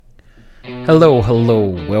Hello.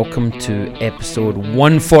 Welcome to episode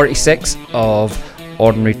 146 of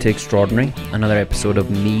Ordinary to Extraordinary. Another episode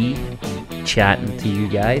of me chatting to you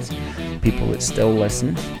guys, people that still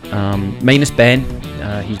listen. Minus Ben,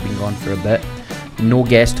 he's been gone for a bit. No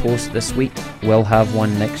guest host this week. We'll have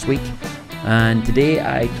one next week. And today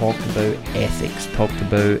I talked about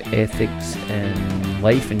ethics in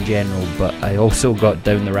life in general, but I also got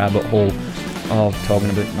down the rabbit hole of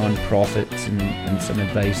talking about non-profits and some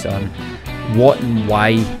advice on what and why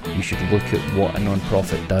you should look at what a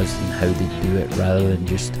non-profit does and how they do it, rather than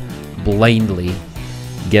just blindly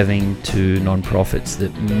giving to non-profits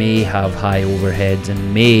that may have high overheads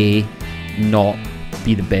and may not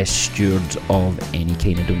be the best stewards of any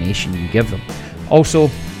kind of donation you give them. Also,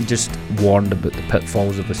 just warned about the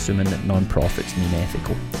pitfalls of assuming that non-profits mean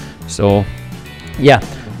ethical. So, yeah,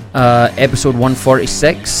 episode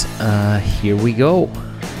 146, here we go.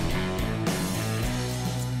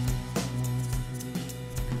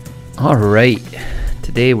 Alright,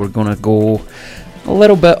 today we're going to go a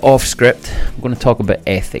little bit off script. I'm going to talk about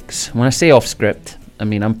ethics. When I say off script, I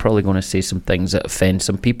mean I'm probably going to say some things that offend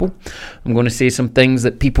some people. I'm going to say some things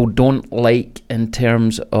that people don't like in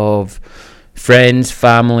terms of friends,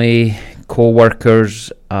 family,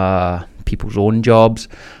 co-workers, people's own jobs.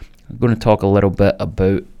 I'm going to talk a little bit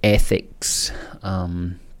about ethics.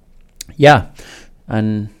 And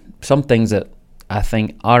some things that I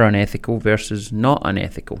think are unethical versus not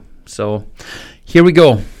unethical. So, here we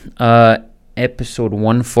go. Episode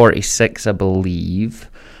 146, I believe.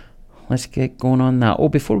 Let's get going on that. Oh,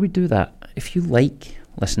 before we do that, if you like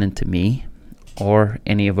listening to me or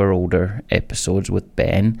any of our older episodes with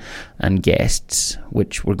Ben and guests,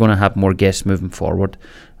 which we're going to have more guests moving forward,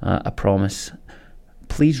 I promise,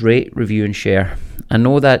 please rate, review, and share. I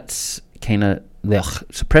know that's kind of,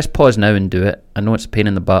 so press pause now and do it. I know it's a pain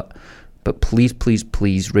in the butt, but please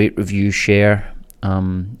rate, review, share.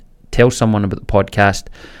 Tell someone about the podcast.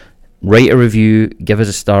 Write a review. Give us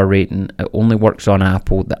a star rating. It only works on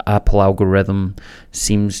Apple. The Apple algorithm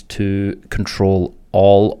seems to control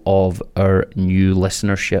all of our new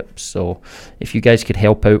listenership. So if you guys could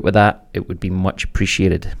help out with that, it would be much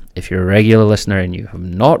appreciated. If you're a regular listener and you have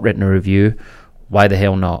not written a review, why the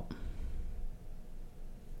hell not?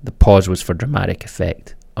 The pause was for dramatic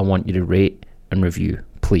effect. I want you to rate and review,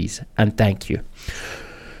 please. And thank you.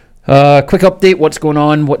 Quick update, what's going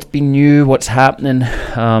on, what's been new, what's happening.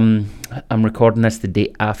 I'm recording this the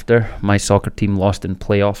day after my soccer team lost in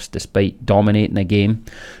playoffs despite dominating a game.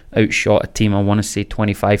 Outshot a team, I want to say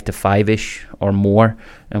 25-5-ish or more.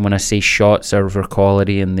 And when I say shots, ours were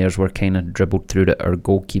quality and theirs were kind of dribbled through to our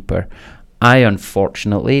goalkeeper. I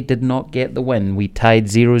unfortunately did not get the win. We tied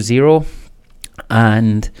 0-0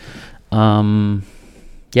 and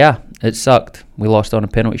it sucked. We lost on a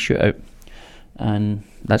penalty shootout. And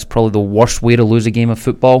that's probably the worst way to lose a game of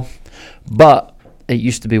football. But it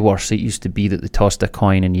used to be worse. It used to be that they tossed a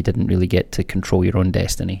coin and you didn't really get to control your own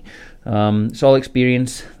destiny. It's all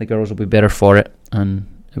experience. The girls will be better for it. And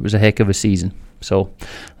it was a heck of a season. So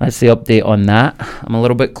that's the update on that. I'm a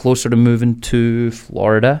little bit closer to moving to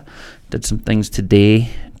Florida. Did some things today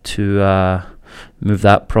to move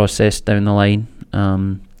that process down the line.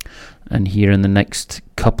 And here in the next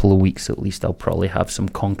couple of weeks at least, I'll probably have some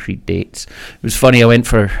concrete dates. It was funny, I went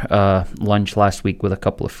for lunch last week with a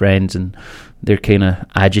couple of friends, and they're kind of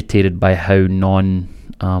agitated by how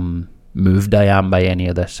moved I am by any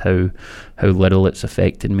of this, how little it's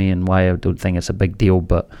affected me, and why I don't think it's a big deal.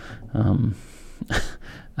 But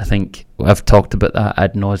I think I've talked about that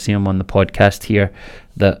ad nauseum on the podcast here,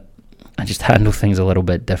 that I just handle things a little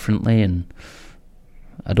bit differently, and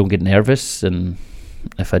I don't get nervous, and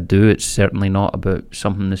if I do, it's certainly not about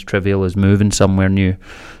something as trivial as moving somewhere new.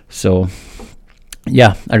 So,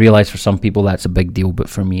 yeah, I realise for some people that's a big deal, but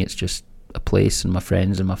for me it's just a place, and my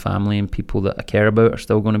friends and my family and people that I care about are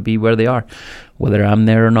still going to be where they are, whether I'm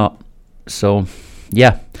there or not. So,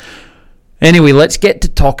 yeah. Anyway, let's get to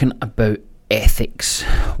talking about ethics.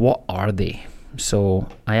 What are they? So,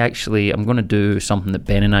 I'm going to do something that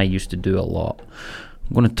Ben and I used to do a lot.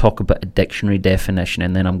 I'm going to talk about a dictionary definition,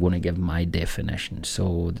 and then I'm going to give my definition.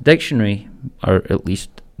 So the dictionary, or at least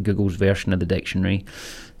Google's version of the dictionary,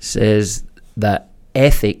 says that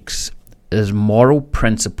ethics is moral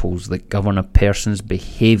principles that govern a person's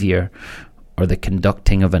behaviour or the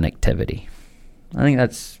conducting of an activity. I think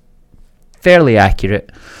that's fairly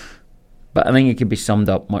accurate, but I think it could be summed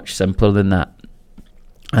up much simpler than that.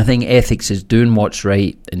 I think ethics is doing what's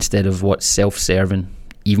right instead of what's self-serving,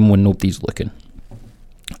 even when nobody's looking.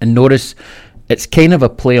 And notice, it's kind of a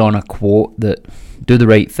play on a quote that do the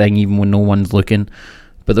right thing even when no one's looking,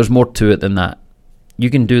 but there's more to it than that. You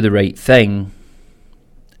can do the right thing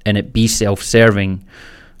and it be self-serving,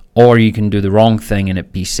 or you can do the wrong thing and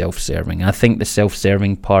it be self-serving. I think the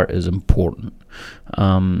self-serving part is important.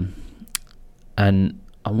 And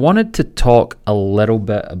I wanted to talk a little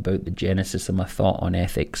bit about the genesis of my thought on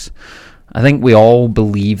ethics. I think we all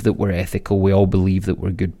believe that we're ethical. We all believe that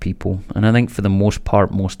we're good people. And I think for the most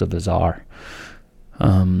part, most of us are.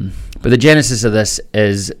 But the genesis of this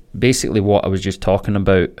is basically what I was just talking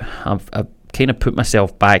about. I've kind of put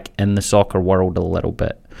myself back in the soccer world a little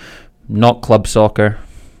bit. Not club soccer,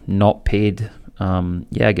 not paid.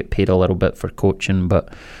 I get paid a little bit for coaching,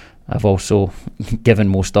 but I've also given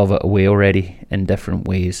most of it away already in different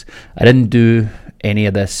ways. I didn't do any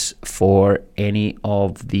of this for any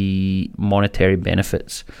of the monetary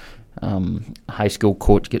benefits. A high school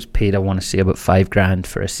coach gets paid, I want to say, about $5,000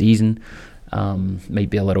 for a season.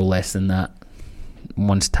 Maybe a little less than that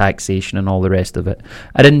once taxation and all the rest of it.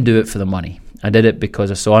 I didn't do it for the money. I did it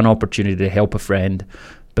because I saw an opportunity to help a friend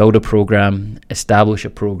build a program, establish a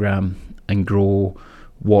program, and grow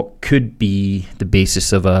what could be the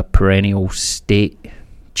basis of a perennial state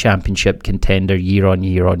championship contender year on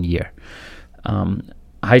year on year.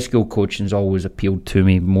 High school coaching's always appealed to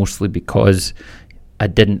me, mostly because I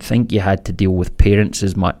didn't think you had to deal with parents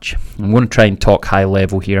as much. I'm going to try and talk high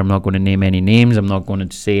level here. I'm not going to name any names. I'm not going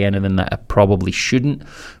to say anything that I probably shouldn't,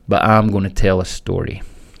 but I'm going to tell a story.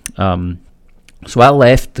 So I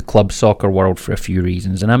left the club soccer world for a few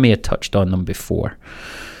reasons, and I may have touched on them before.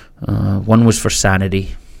 One was for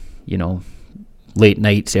sanity, late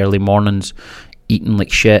nights, early mornings, eating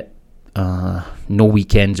like shit, no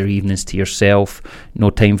weekends or evenings to yourself, no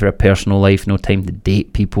time for a personal life, no time to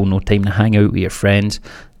date people, no time to hang out with your friends.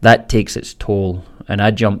 That takes its toll, and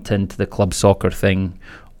I jumped into the club soccer thing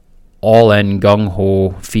all in, gung-ho,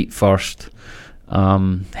 feet first,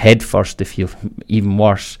 head first if you even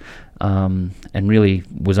worse, and really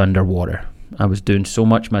was underwater. I was doing so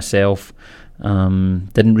much myself,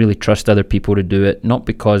 didn't really trust other people to do it, not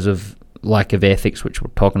because of lack of ethics, which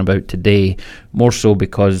we're talking about today, more so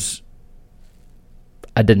because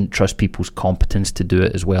I didn't trust people's competence to do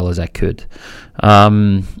it as well as I could.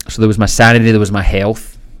 So there was my sanity, there was my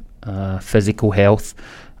health, physical health.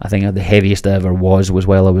 I think the heaviest I ever was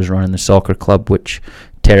while I was running the soccer club, which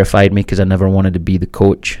terrified me because I never wanted to be the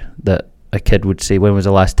coach that a kid would say, when was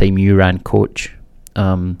the last time you ran, coach?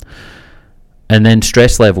 And then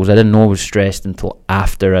stress levels. I didn't know I was stressed until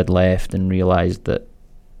after I'd left and realised that,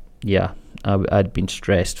 I'd been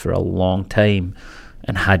stressed for a long time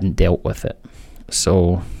and hadn't dealt with it.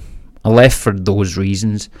 So I left for those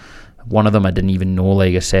reasons. One of them I didn't even know,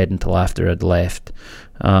 like I said, until after I'd left.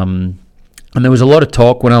 And there was a lot of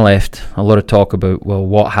talk when I left, a lot of talk about, well,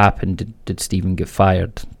 what happened? Did Stephen get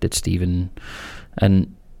fired?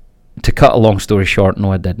 And to cut a long story short,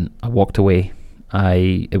 no, I didn't. I walked away.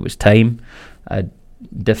 It was time. I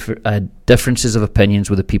had differences of opinions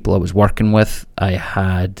with the people I was working with. I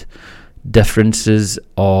had differences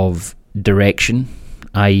of direction,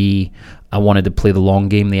 i.e., I wanted to play the long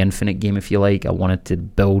game, the infinite game, if you like. I wanted to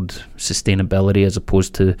build sustainability as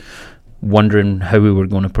opposed to wondering how we were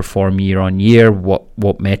going to perform year on year,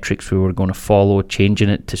 what metrics we were going to follow, changing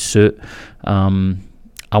it to suit. I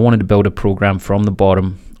wanted to build a program from the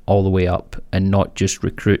bottom all the way up and not just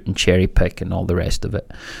recruit and cherry pick and all the rest of it.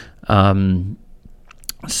 I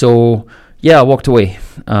walked away.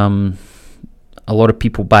 A lot of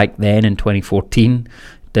people back then in 2014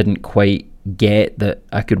 didn't quite get that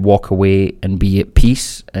I could walk away and be at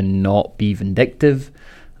peace and not be vindictive.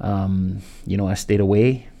 I stayed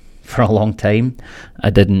away for a long time. I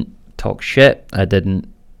didn't talk shit. I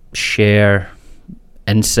didn't share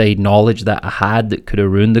inside knowledge that I had that could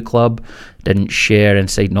have ruined the club. Didn't share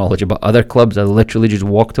inside knowledge about other clubs. I literally just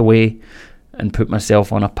walked away and put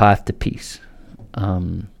myself on a path to peace.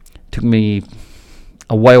 Took me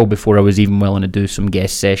a while before I was even willing to do some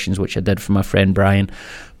guest sessions, which I did for my friend Brian.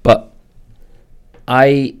 But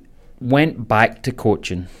I went back to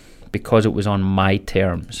coaching because it was on my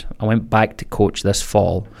terms. I went back to coach this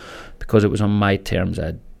fall because it was on my terms. I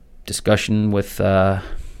had discussion with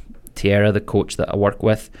Tierra, the coach that I work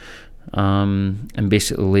with, and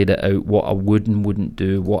basically laid it out what I would and wouldn't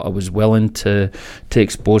do, what I was willing to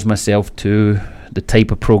expose myself to, the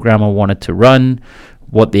type of program I wanted to run,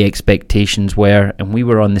 what the expectations were, and we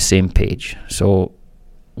were on the same page. So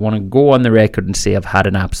I want to go on the record and say I've had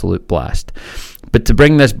an absolute blast. But to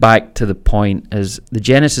bring this back to the point, is the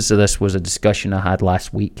genesis of this was a discussion I had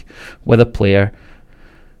last week with a player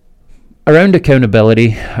around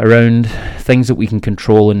accountability, around things that we can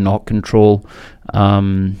control and not control.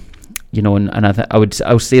 And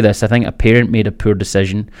I'll say this: I think a parent made a poor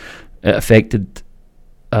decision. It affected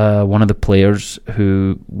one of the players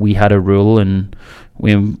who we had a rule and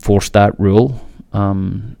we enforced that rule,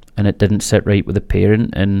 and it didn't sit right with the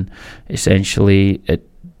parent, and essentially it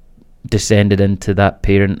descended into that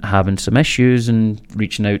parent having some issues and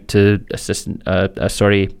reaching out to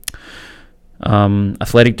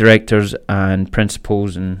athletic directors and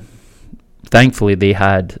principals, and thankfully they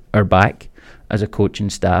had our back as a coaching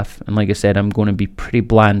staff. And like I said, I'm going to be pretty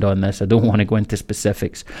bland on this. I don't want to go into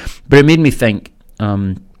specifics, but it made me think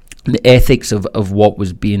the ethics of what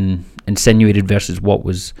was being insinuated versus what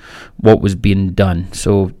was being done.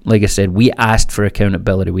 So like I said, we asked for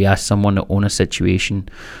accountability. We asked someone to own a situation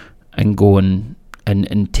and go and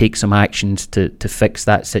take some actions to fix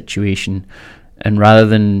that situation. And rather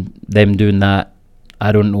than them doing that,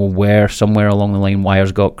 I don't know where, somewhere along the line,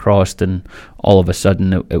 wires got crossed, and all of a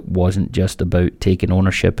sudden it wasn't just about taking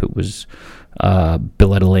ownership. It was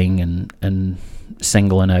belittling and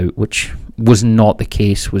singling out, which was not the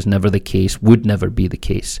case, was never the case, would never be the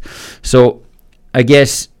case. So I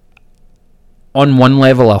guess on one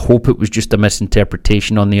level, I hope it was just a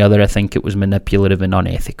misinterpretation. On the other, I think it was manipulative and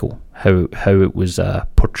unethical how it was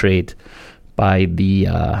portrayed by the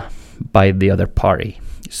other party.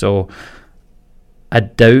 So I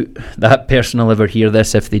doubt that person will ever hear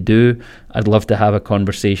this. If they do, I'd love to have a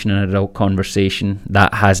conversation, an adult conversation.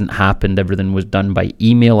 That hasn't happened. Everything was done by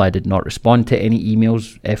email. I did not respond to any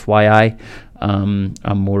emails, FYI. I'm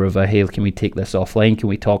more of a, hey, can we take this offline? Can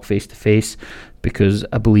we talk face to face? Because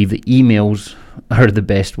I believe the emails are the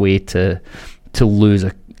best way to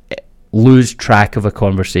lose track of a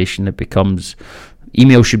conversation. It becomes,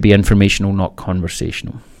 email should be informational, not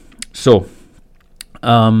conversational. So,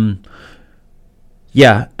 I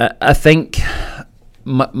think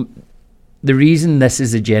the reason this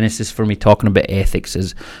is a genesis for me talking about ethics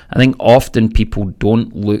is I think often people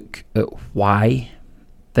don't look at why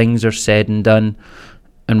things are said and done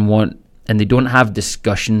and they don't have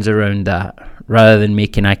discussions around that, rather than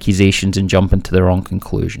making accusations and jumping to their own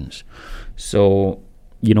conclusions. So,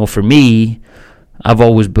 for me, I've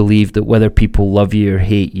always believed that whether people love you or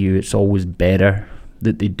hate you, it's always better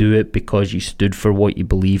that they do it because you stood for what you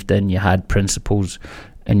believed in, you had principles,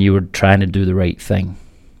 and you were trying to do the right thing.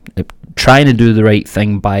 Trying to do the right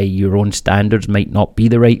thing by your own standards might not be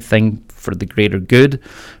the right thing for the greater good,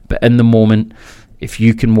 but in the moment, if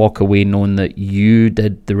you can walk away knowing that you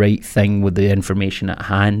did the right thing with the information at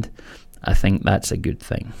hand, I think that's a good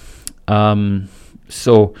thing.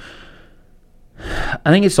 So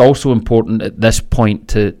I think it's also important at this point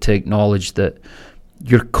to acknowledge that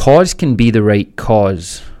your cause can be the right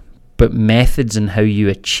cause, but methods and how you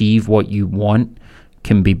achieve what you want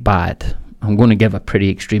can be bad. I'm going to give a pretty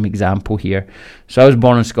extreme example here. So I was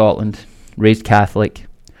born in Scotland, raised Catholic.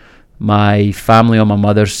 My family on my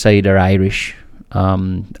mother's side are Irish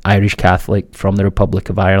Catholic from the Republic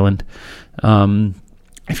of Ireland.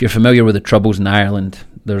 If you're familiar with the Troubles in Ireland,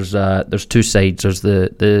 there's two sides. There's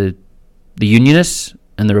the Unionists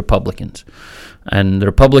and the Republicans. And the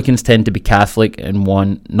Republicans tend to be Catholic and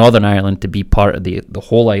want Northern Ireland to be part of the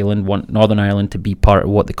whole island, want Northern Ireland to be part of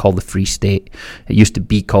what they call the Free State. It used to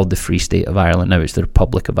be called the Free State of Ireland, now it's the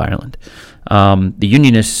Republic of Ireland. The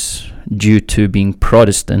Unionists, due to being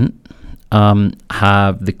Protestant,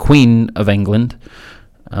 have the Queen of England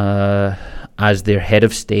as their head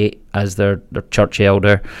of state, as their church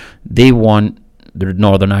elder. They want the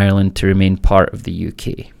Northern Ireland to remain part of the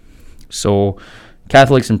UK. So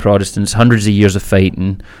Catholics and Protestants, hundreds of years of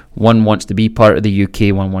fighting. One wants to be part of the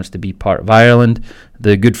UK, one wants to be part of Ireland.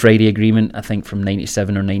 The Good Friday Agreement, I think from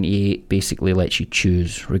 97 or 98, basically lets you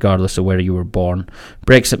choose, regardless of where you were born.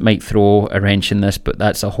 Brexit might throw a wrench in this, but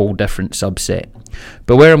that's a whole different subset.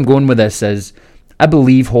 But where I'm going with this is, I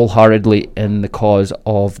believe wholeheartedly in the cause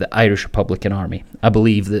of the Irish Republican Army. I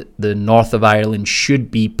believe that the north of Ireland should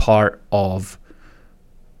be part of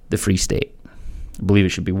the Free State. I believe it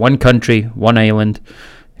should be one country, one island.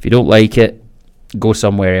 If you don't like it, go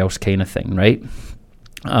somewhere else, kind of thing, right?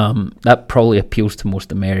 That probably appeals to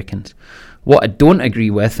most Americans. What I don't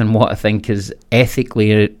agree with, and what I think is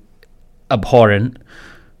ethically abhorrent,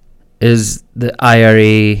 is the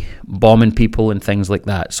IRA bombing people and things like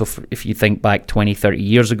that. So if you think back 20, 30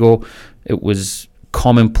 years ago, it was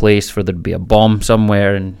commonplace for there to be a bomb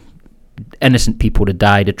somewhere and innocent people to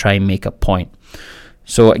die to try and make a point.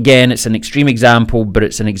 So again, it's an extreme example, but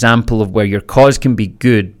it's an example of where your cause can be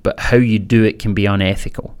good, but how you do it can be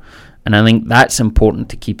unethical. And I think that's important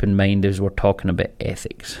to keep in mind as we're talking about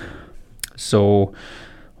ethics. So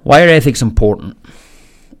why are ethics important?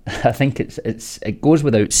 I think it goes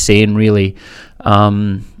without saying, really.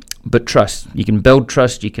 But trust. You can build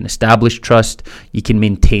trust, you can establish trust, you can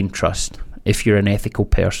maintain trust if you're an ethical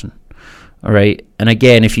person. All right. And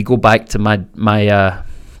again, if you go back to my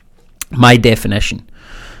definition,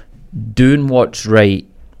 doing what's right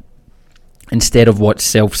instead of what's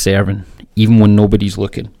self-serving, even when nobody's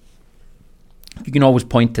looking. You can always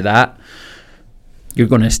point to that. You're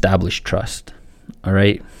going to establish trust. All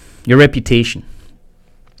right. Your reputation.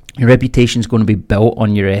 Your reputation is going to be built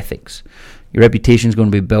on your ethics. Your reputation is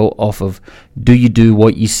going to be built off of, do you do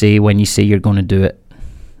what you say when you say you're going to do it?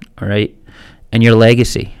 All right. And your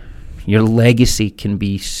legacy. Your legacy can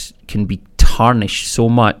be tarnished so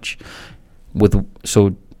much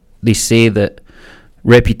so they say that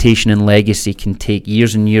reputation and legacy can take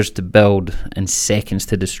years and years to build and seconds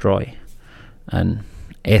to destroy. And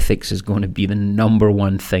ethics is going to be the number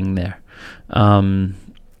one thing there.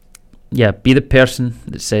 Be the person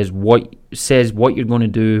that says what you're going to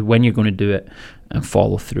do, when you're going to do it, and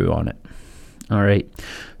follow through on it. All right.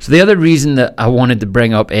 So the other reason that I wanted to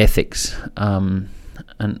bring up ethics, and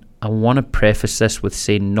I want to preface this with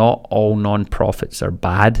saying not all non-profits are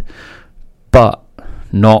bad, but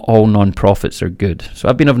not all non-profits are good. So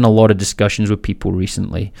I've been having a lot of discussions with people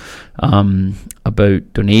recently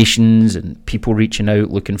about donations and people reaching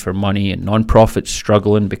out looking for money and non-profits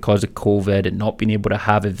struggling because of COVID and not being able to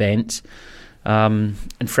have events. And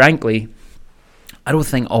frankly, I don't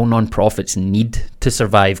think all non-profits need to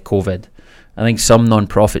survive COVID. I think some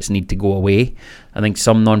non-profits need to go away. I think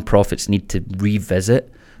some non-profits need to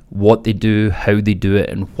revisit what they do, how they do it,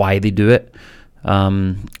 and why they do it.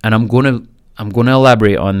 And I'm going to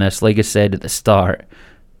elaborate on this. Like I said at the start,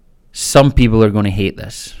 some people are going to hate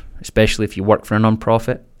this, especially if you work for a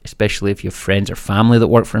non-profit, especially if you have friends or family that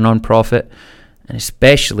work for a non-profit, and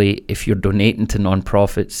especially if you're donating to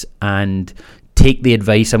non-profits. And take the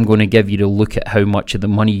advice I'm going to give you to look at how much of the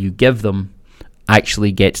money you give them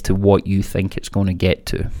actually gets to what you think it's going to get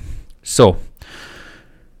to. So,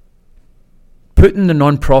 putting the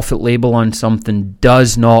non-profit label on something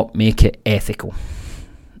does not make it ethical.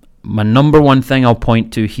 My number one thing I'll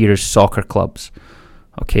point to here is soccer clubs.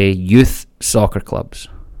 Okay, youth soccer clubs.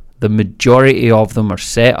 The majority of them are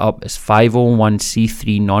set up as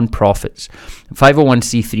 501c3 non-profits.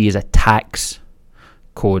 501c3 is a tax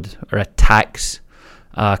code or a tax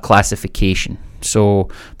classification. So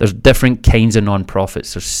there's different kinds of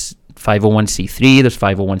non-profits. There's 501c3, there's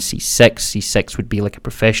 501c6. C6 would be like a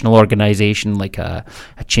professional organization, like a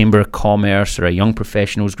chamber of commerce or a young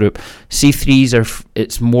professionals group. C3s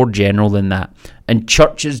it's more general than that. And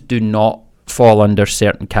churches do not fall under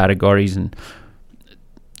certain categories, and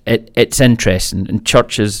it's interesting. And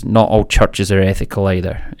churches, not all churches are ethical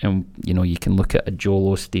either. And you can look at a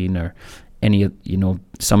Joel Osteen or any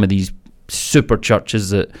some of these super churches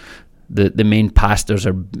that the main pastors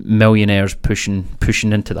are millionaires pushing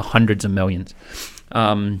into the hundreds of millions.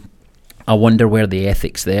 I wonder where the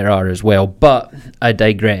ethics there are as well, but I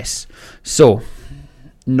digress. So,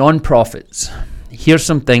 non-profits. Here's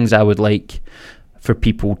some things I would like for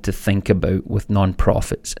people to think about with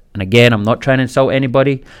non-profits. And again, I'm not trying to insult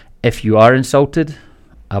anybody. If you are insulted,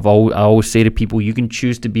 I always say to people, you can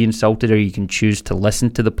choose to be insulted or you can choose to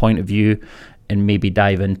listen to the point of view and maybe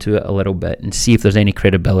dive into it a little bit and see if there's any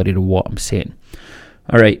credibility to what I'm saying.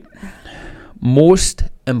 All right. Most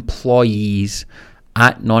employees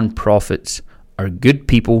at non-profits are good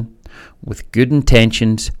people with good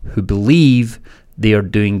intentions who believe they are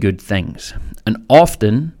doing good things. And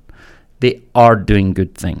often, they are doing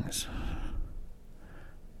good things.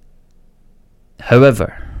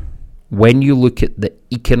 However, when you look at the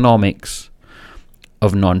economics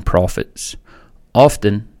of non-profits,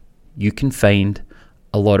 often you can find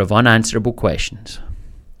a lot of unanswerable questions.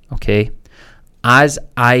 Okay? As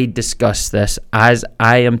I discuss this, as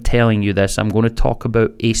I am telling you this, I'm going to talk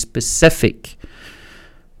about a specific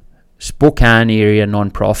Spokane area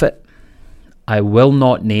non-profit. I will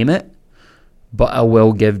not name it, but I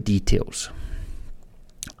will give details.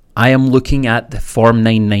 I am looking at the Form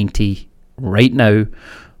 990 right now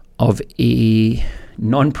of a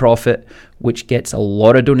non-profit which gets a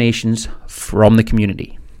lot of donations from the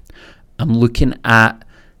community. I'm looking at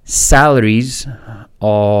salaries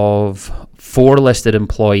of 4 listed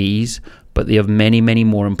employees, but they have many, many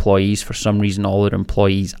more employees. For some reason, all their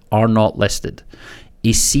employees are not listed.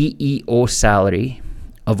 A CEO salary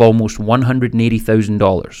of almost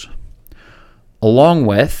 $180,000, along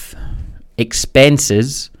with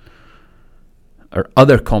expenses or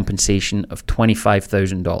other compensation of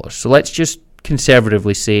 $25,000. So let's just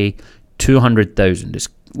conservatively say $200,000. It's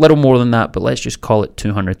a little more than that, but let's just call it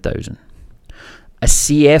 $200,000. A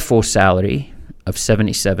CFO salary of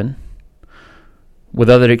 $77,000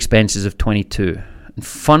 with other expenses of $22,000. And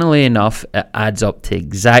funnily enough, it adds up to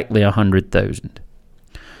exactly $100,000.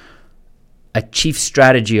 a chief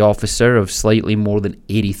strategy officer of slightly more than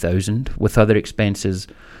 80,000 with other expenses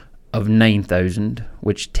of 9,000,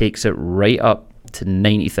 which takes it right up to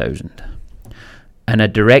 90,000. And a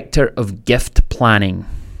director of gift planning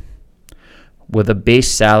with a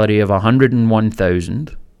base salary of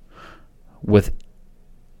 101,000 with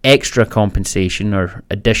extra compensation or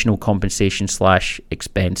additional compensation /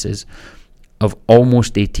 expenses of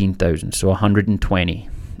almost 18,000. So 120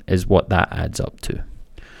 is what that adds up to.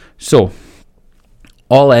 So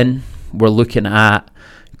all in, we're looking at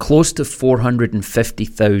close to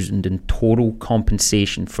 450,000 in total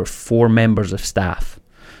compensation for 4 members of staff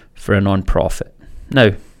for a non-profit.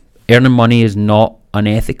 Now, earning money is not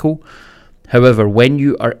unethical. However, when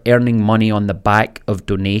you are earning money on the back of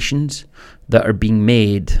donations that are being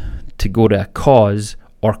made to go to a cause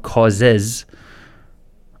or causes,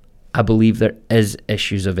 I believe there is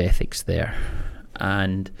issues of ethics there.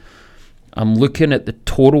 And I'm looking at the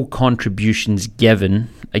total contributions given.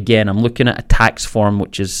 Again, I'm looking at a tax form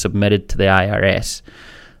which is submitted to the IRS.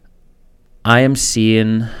 I am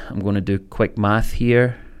seeing, I'm going to do quick math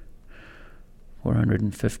here,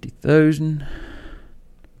 450,000.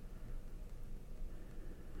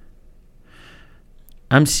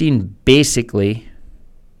 I'm seeing basically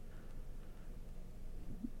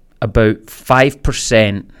about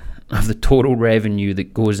 5% of the total revenue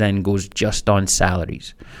that goes just on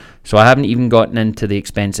salaries. So I haven't even gotten into the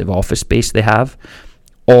expensive office space they have,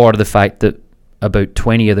 or the fact that about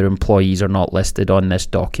 20 of their employees are not listed on this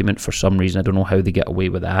document for some reason. I don't know how they get away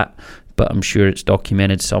with that, but I'm sure it's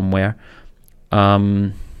documented somewhere.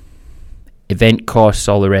 Event costs,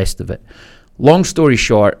 all the rest of it. Long story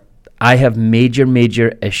short, I have major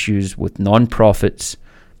issues with non-profits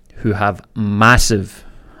who have massive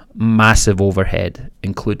overhead,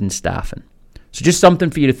 including staffing. So just something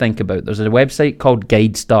for you to think about. There's a website called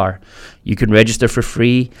GuideStar. You can register for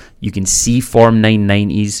free. You can see Form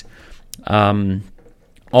 990s.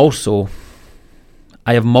 Also,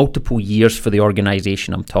 I have multiple years for the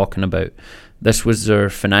organization I'm talking about. This was their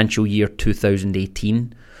financial year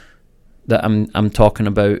 2018 that I'm talking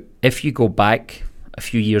about. If you go back a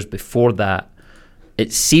few years before that,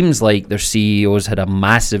 it seems like their CEOs had a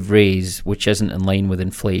massive raise, which isn't in line with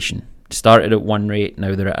inflation. Started at one rate,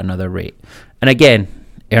 now they're at another rate. And again,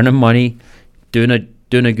 earning money, doing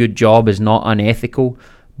a good job is not unethical,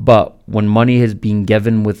 but when money has been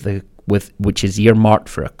given with which is earmarked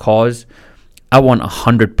for a cause, I want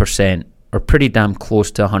 100% or pretty damn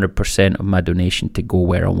close to 100% of my donation to go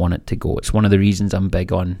where I want it to go. It's one of the reasons I'm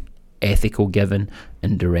big on ethical giving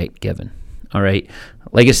and direct giving. All right.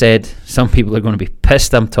 Like I said, some people are going to be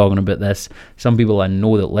pissed I'm talking about this. Some people I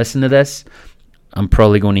know that listen to this, I'm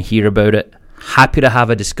probably going to hear about it. Happy to have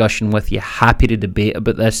a discussion with you. Happy to debate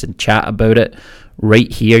about this and chat about it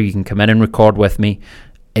right here. You can come in and record with me.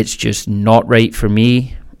 It's just not right for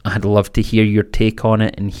me. I'd love to hear your take on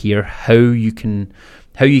it and hear how you can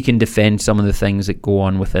defend some of the things that go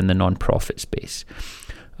on within the non-profit space.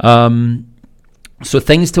 So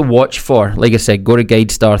things to watch for, like I said, go to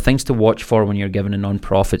GuideStar. Things to watch for when you're giving a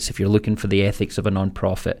non-profits if you're looking for the ethics of a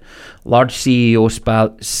non-profit. Large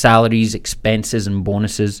CEO salaries, expenses and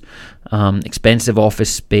bonuses, expensive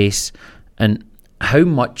office space, and how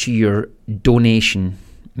much your donation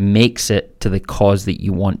makes it to the cause that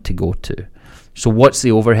you want to go to. So what's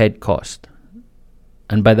the overhead cost?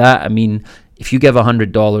 And by that I mean, if you give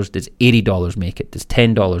 $100, does $80 make it? Does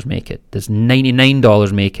 $10 make it? Does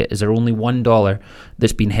 $99 make it? Is there only $1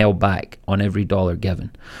 that's been held back on every dollar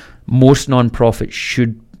given? Most non-profits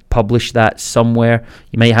should publish that somewhere.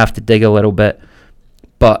 You might have to dig a little bit,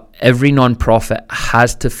 but every non-profit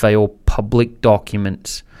has to file public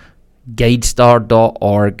documents.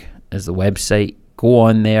 GuideStar.org is the website. Go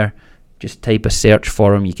on there. Just type a search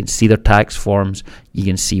for them. You can see their tax forms. You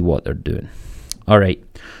can see what they're doing. All right.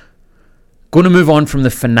 Going to move on from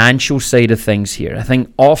the financial side of things here. I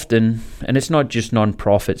think often, and it's not just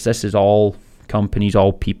non-profits, this is all companies,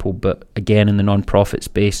 all people, but again in the non-profit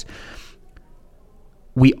space,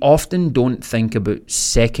 we often don't think about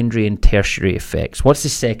secondary and tertiary effects. What's the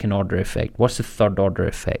second order effect? What's the third order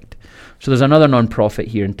effect? So there's another non-profit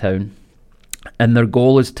here in town, and their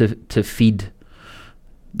goal is to feed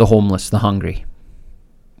the homeless, the hungry,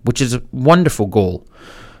 which is a wonderful goal.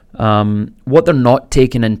 What they're not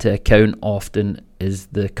taking into account often is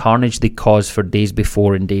the carnage they cause for days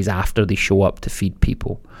before and days after they show up to feed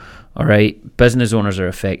people. All right, business owners are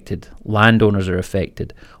affected, landowners are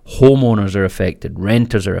affected, homeowners are affected,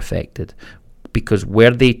 renters are affected, because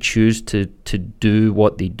where they choose to do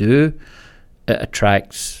what they do, it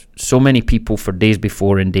attracts so many people for days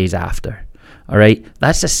before and days after. All right,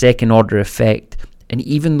 that's a second order effect. And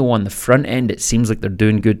even though on the front end it seems like they're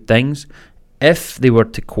doing good things, if they were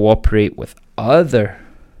to cooperate with other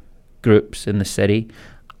groups in the city,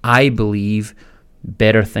 I believe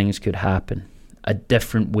better things could happen. A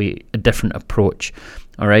different way, a different approach.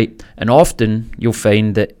 All right. And often you'll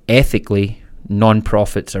find that ethically,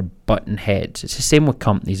 non-profits are button heads. It's the same with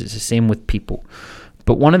companies. It's the same with people.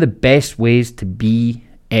 But one of the best ways to be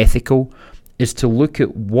ethical is to look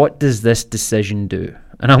at, what does this decision do?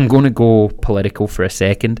 And I'm going to go political for a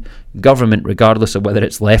second. Government, regardless of whether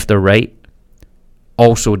it's left or right,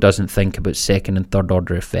 also doesn't think about second and third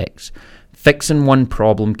order effects. Fixing one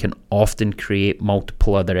problem can often create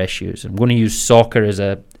multiple other issues. I'm going to use soccer as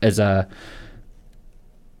a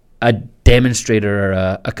demonstrator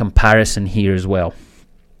or a comparison here as well.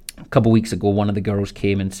 A couple of weeks ago, one of the girls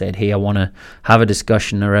came and said, hey, I want to have a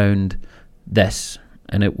discussion around this.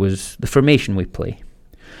 And it was the formation we play.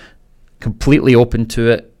 Completely open to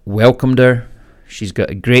it, welcomed her. She's got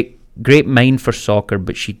a great mind for soccer,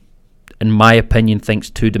 but she, in my opinion, thinks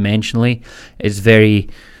two-dimensionally. It's very,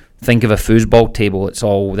 think of a foosball table. It's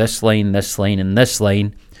all this line, and this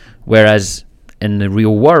line. Whereas in the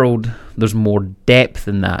real world, there's more depth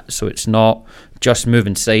in that. So it's not just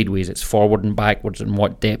moving sideways, it's forward and backwards, and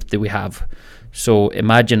what depth do we have? So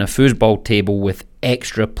imagine a foosball table with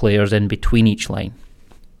extra players in between each line.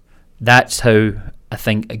 That's how I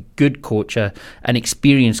think a good coach, an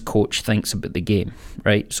experienced coach, thinks about the game,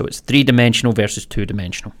 right? So it's three-dimensional versus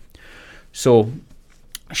two-dimensional. So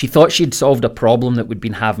she thought she'd solved a problem that we'd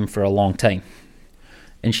been having for a long time,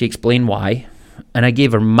 and she explained why. And I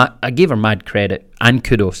gave her mad credit and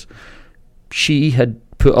kudos. She had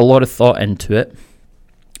put a lot of thought into it.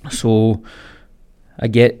 So I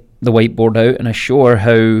get the whiteboard out and I show her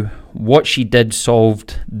how what she did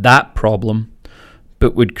solved that problem,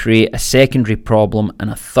 but would create a secondary problem and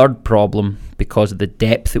a third problem because of the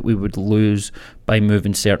depth that we would lose by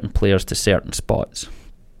moving certain players to certain spots.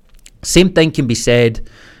 Same thing can be said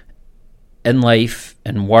in life,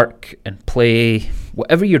 in work, in play,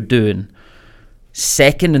 whatever you're doing.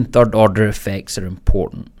 Second and third order effects are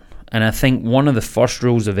important. And I think one of the first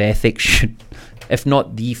rules of ethics should, if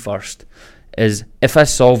not the first, is if I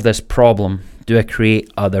solve this problem, do I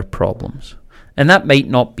create other problems? And that might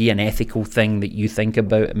not be an ethical thing that you think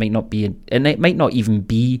about. It might not be, and it might not even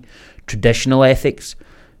be traditional ethics.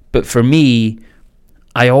 But for me,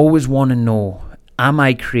 I always want to know, am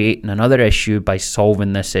I creating another issue by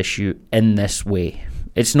solving this issue in this way?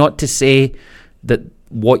 It's not to say that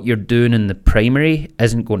what you're doing in the primary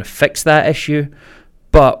isn't going to fix that issue,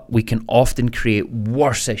 but we can often create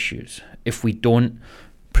worse issues if we don't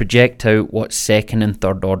project out what second and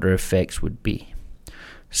third order effects would be.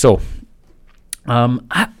 So,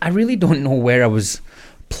 I really don't know where I was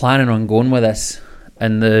planning on going with this.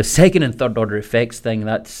 And the second and third order effects thing,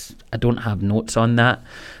 I don't have notes on that.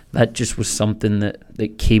 That just was something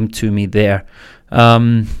that came to me there.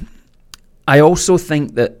 I also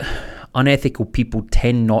think that unethical people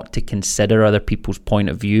tend not to consider other people's point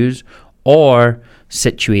of views or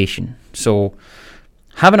situation. So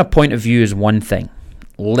having a point of view is one thing.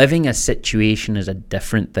 Living a situation is a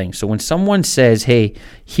different thing. So when someone says, hey,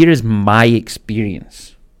 here is my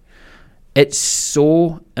experience, it's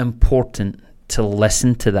so important to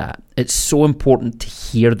listen to that. It's so important to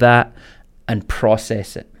hear that and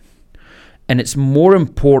process it. And it's more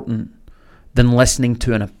important than listening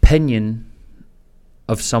to an opinion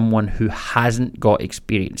of someone who hasn't got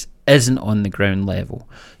experience, isn't on the ground level,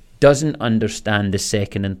 doesn't understand the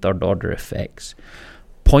second and third order effects.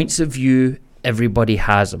 Points of view, everybody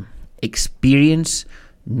has them. Experience,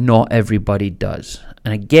 not everybody does.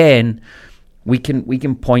 And again, we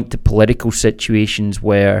can point to political situations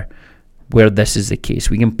where this is the case.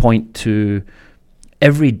 We can point to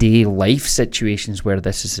everyday life situations where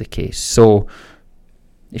this is the case. So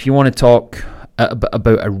if you want to talk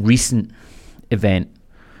about a recent event,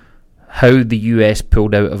 how the US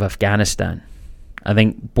pulled out of Afghanistan, I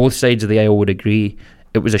think both sides of the aisle would agree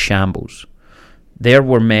it was a shambles. There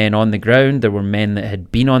were men on the ground, there were men that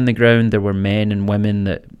had been on the ground, there were men and women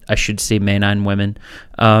that, I should say men and women,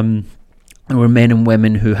 there were men and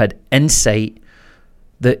women who had insight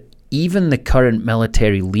that even the current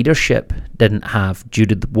military leadership didn't have due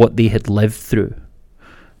to what they had lived through.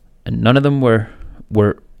 And none of them were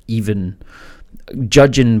even,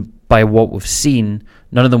 judging by what we've seen,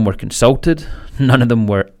 none of them were consulted, none of them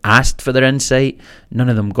were asked for their insight, none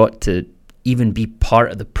of them got to even be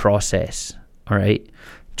part of the process. All right,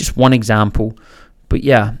 just one example. But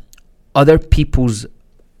yeah, other people's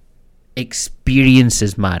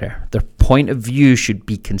experiences matter. Their point of view should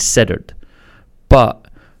be considered. But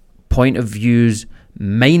point of views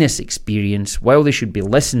minus experience, while they should be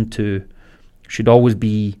listened to, should always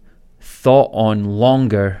be thought on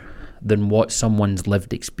longer than what someone's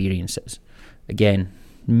lived experience is. Again,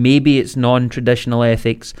 maybe it's non-traditional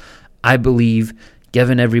ethics. I believe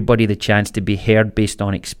giving everybody the chance to be heard based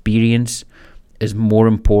on experience is more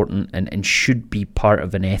important and should be part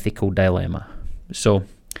of an ethical dilemma. So,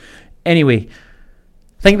 anyway,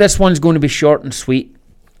 I think this one's going to be short and sweet.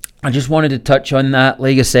 I just wanted to touch on that.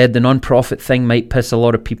 Like I said, the non-profit thing might piss a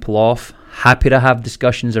lot of people off. Happy to have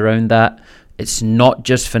discussions around that. It's not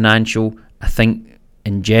just financial. I think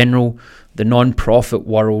in general, the non-profit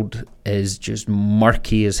world is just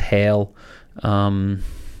murky as hell. And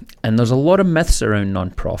there's a lot of myths around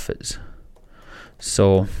non-profits.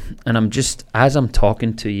 So, and as I'm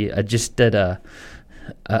talking to you, I just did a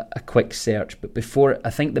quick search. But before,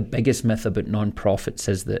 I think the biggest myth about non-profits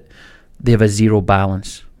is that they have a zero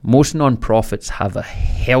balance. Most non-profits have a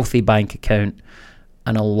healthy bank account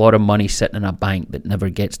and a lot of money sitting in a bank that never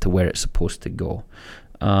gets to where it's supposed to go.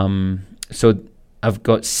 So I've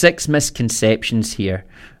got 6 misconceptions here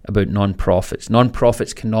about non-profits.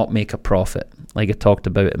 Non-profits cannot make a profit. Like I talked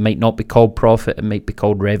about, it might not be called profit, it might be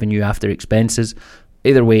called revenue after expenses.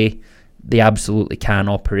 Either way, they absolutely can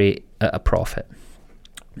operate at a profit.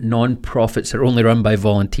 Non-profits are only run by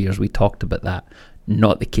volunteers. We talked about that.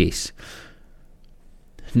 Not the case.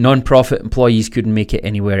 Non-profit employees couldn't make it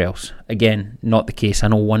anywhere else. Again, not the case. I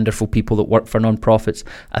know wonderful people that work for non-profits.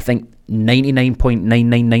 I think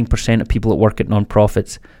 99.999% of people that work at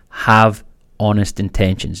non-profits have honest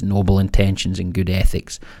intentions, noble intentions and good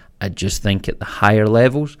ethics. I just think at the higher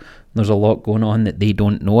levels, there's a lot going on that they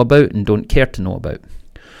don't know about and don't care to know about.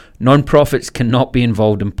 Non-profits cannot be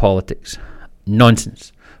involved in politics.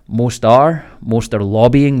 Nonsense. Most are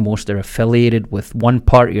lobbying, most are affiliated with one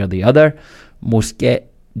party or the other, most get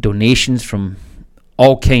donations from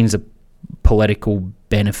all kinds of political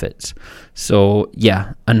benefits. So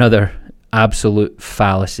yeah, another absolute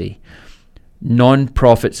fallacy.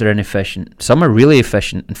 Non-profits are inefficient. Some are really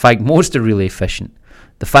efficient. In fact, most are really efficient.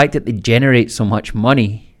 The fact that they generate so much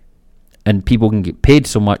money and people can get paid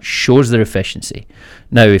so much shows their efficiency.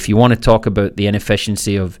 Now, if you want to talk about the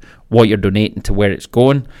inefficiency of what you're donating to where it's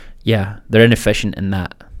going, yeah, they're inefficient in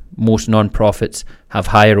that. Most non-profits have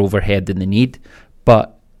higher overhead than they need,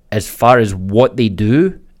 but as far as what they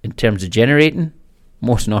do in terms of generating,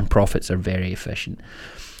 most non-profits are very efficient.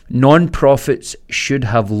 Non-profits should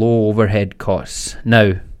have low overhead costs.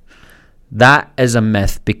 Now, that is a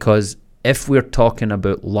myth, because if we're talking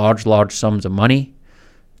about large sums of money,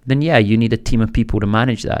 then yeah, you need a team of people to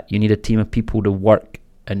manage that. You need a team of people to work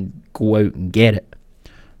and go out and get it.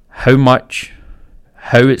 How much,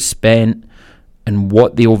 how it's spent, and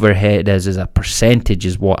what the overhead is as a percentage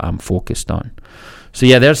is what I'm focused on. So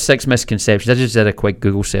yeah, there's 6 misconceptions. I just did a quick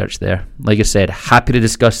Google search there. Like I said, happy to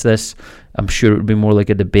discuss this. I'm sure it would be more like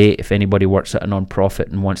a debate if anybody works at a non-profit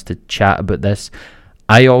and wants to chat about this.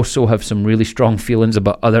 I also have some really strong feelings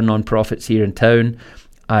about other non-profits here in town.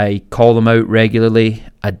 I call them out regularly.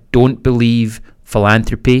 I don't believe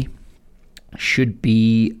philanthropy should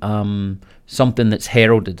be something that's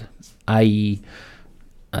heralded. I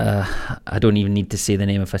don't even need to say the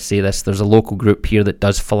name if I say this. There's a local group here that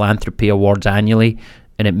does philanthropy awards annually,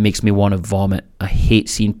 and it makes me want to vomit. I hate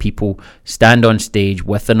seeing people stand on stage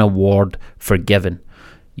with an award for giving.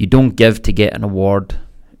 You don't give to get an award.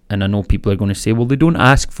 And I know people are going to say, well, they don't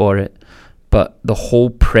ask for it. But the whole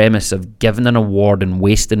premise of giving an award and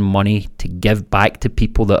wasting money to give back to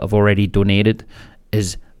people that have already donated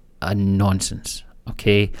is a nonsense.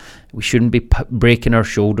 Okay, we shouldn't be breaking our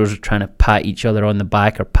shoulders or trying to pat each other on the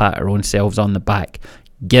back or pat our own selves on the back.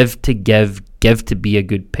 Give to be a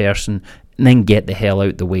good person, and then get the hell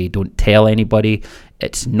out the way. Don't tell anybody.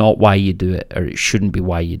 It's not why you do it, or it shouldn't be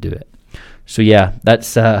why you do it. So yeah,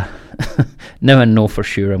 that's now I know for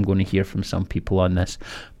sure I'm going to hear from some people on this.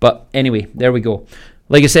 But anyway, there we go.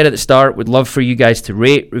 Like I said at the start, would love for you guys to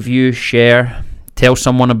rate, review, share, tell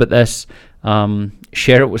someone about this.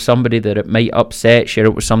 Share it with somebody that it might upset. Share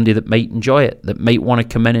it with somebody that might enjoy it, that might want to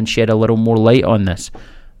come in and shed a little more light on this.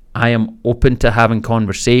 I am open to having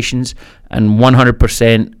conversations, and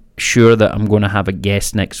 100% sure that I'm going to have a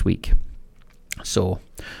guest next week. So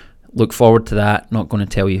look forward to that. Not going to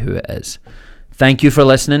tell you who it is. Thank you for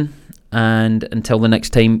listening, and until the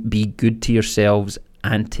next time, be good to yourselves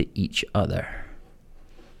and to each other.